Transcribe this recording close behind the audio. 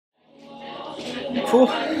Phew.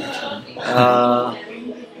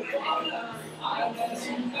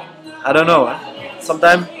 I don't know.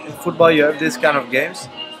 Sometimes in football you have these kind of games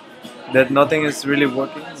that nothing is really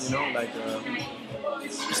working. Like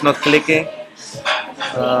it's not clicking.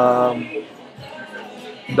 Um,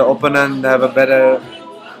 the opponent have a better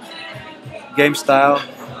game style,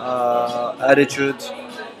 attitude,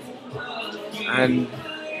 and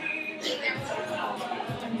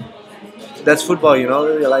that's football.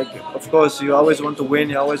 Like of course you always want to win.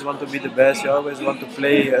 You always want to be the best. You always want to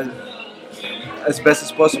play as best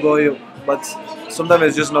as possible. But sometimes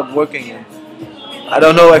it's just not working. And I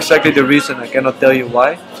don't know exactly the reason. I cannot tell you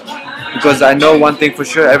why. Because I know one thing for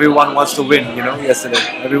sure. Everyone wants to win. Yesterday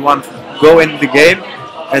everyone go in the game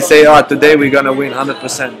and say, "Oh, today we're gonna win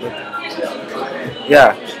 100%." But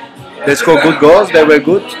yeah, they score good goals. They were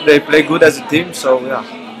good. They play good as a team. So yeah,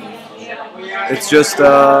 it's just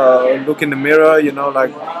look in the mirror.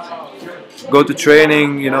 Like go to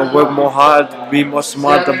training. Work more hard. Be more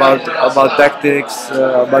smart about tactics,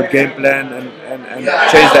 about game plan, and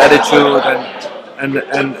change the attitude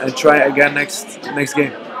and try again next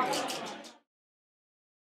game.